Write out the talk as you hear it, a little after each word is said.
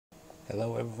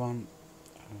Hello everyone.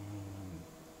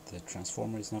 The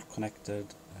transformer is not connected.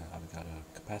 I've got a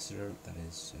capacitor that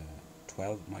is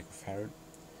 12 microfarad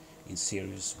in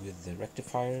series with the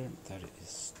rectifier that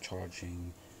is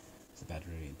charging the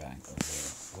battery bank over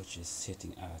there, which is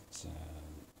sitting at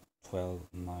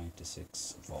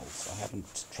 1296 volts. I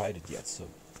haven't tried it yet, so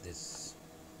this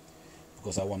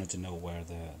because I wanted to know where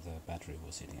the battery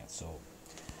was sitting at. So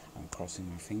I'm crossing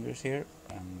my fingers here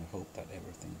and hope that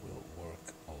everything will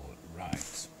work all right.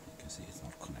 You can see it's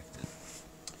not connected.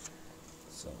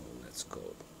 So let's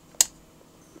go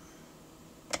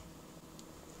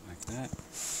like that.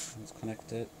 It's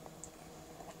connected,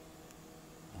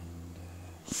 and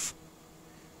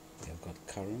we have got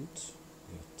current.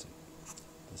 We got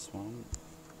this one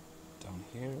down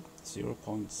here,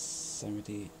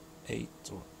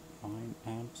 0.78 or 9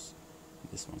 amps.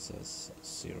 This one says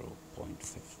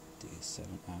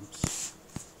 0.57 amps,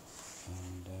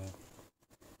 and the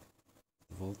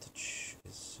voltage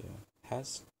is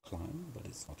has climbed, but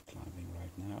it's not climbing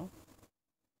right now.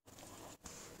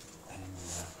 And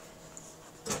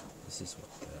this is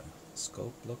what the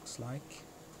scope looks like.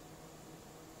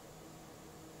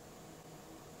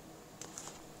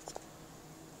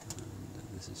 And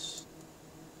this is,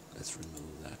 let's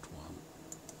remove that one,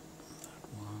 that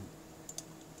one,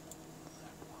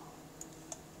 that one.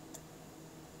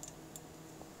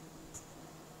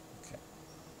 Okay.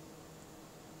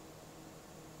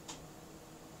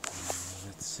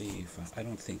 Let's see if I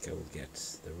don't think I will get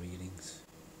the readings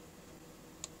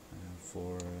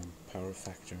for power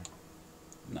factor.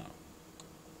 No.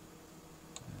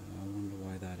 I wonder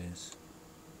why that is.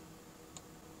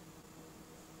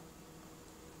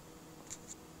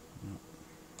 No.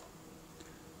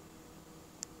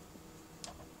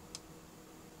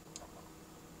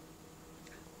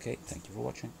 Okay, thank you for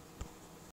watching.